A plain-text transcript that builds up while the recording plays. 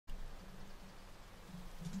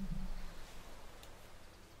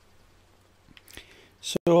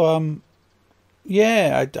So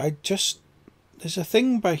yeah, I just, there's a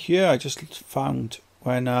thing by here I just found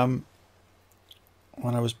when I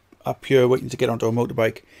was up here waiting to get onto a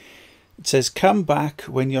motorbike. It says come back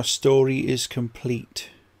when your story is complete.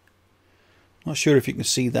 Not sure if you can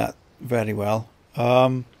see that very well.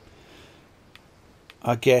 I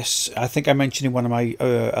think I mentioned in one of my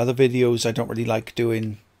other videos I don't really like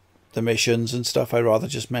doing the missions and stuff. I rather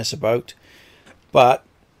just mess about. But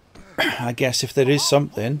I guess if there is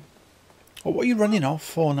something... Oh, what are you running off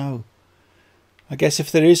for now? I guess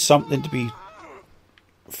if there is something to be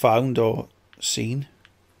found or seen,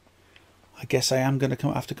 I guess I am going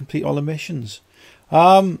to have to complete all the missions.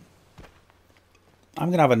 I'm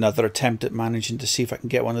going to have another attempt at managing to see if I can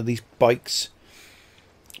get one of these bikes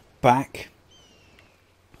back.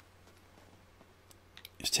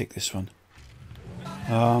 Let's take this one.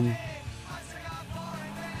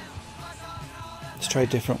 Let's try a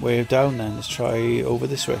different way down then. Let's try over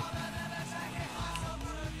this way.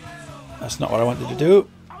 That's not what I wanted to do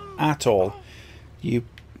at all. You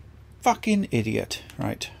fucking idiot.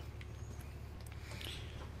 Right.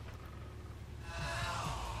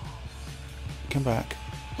 Come back.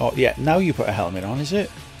 Oh, yeah. Now you put a helmet on, is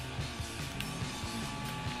it?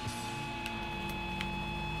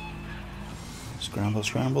 Scramble,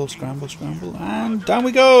 scramble, scramble, scramble. And down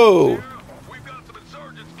we go. We've got some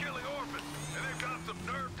insurgents killing orphans, and they've got some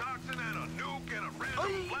nerve toxin and a nuke and a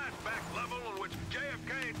random flashback level in which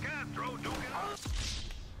JFK and Castro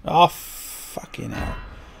duking. Oh, fucking hell.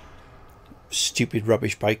 Stupid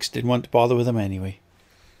rubbish bikes. Didn't want to bother with them anyway.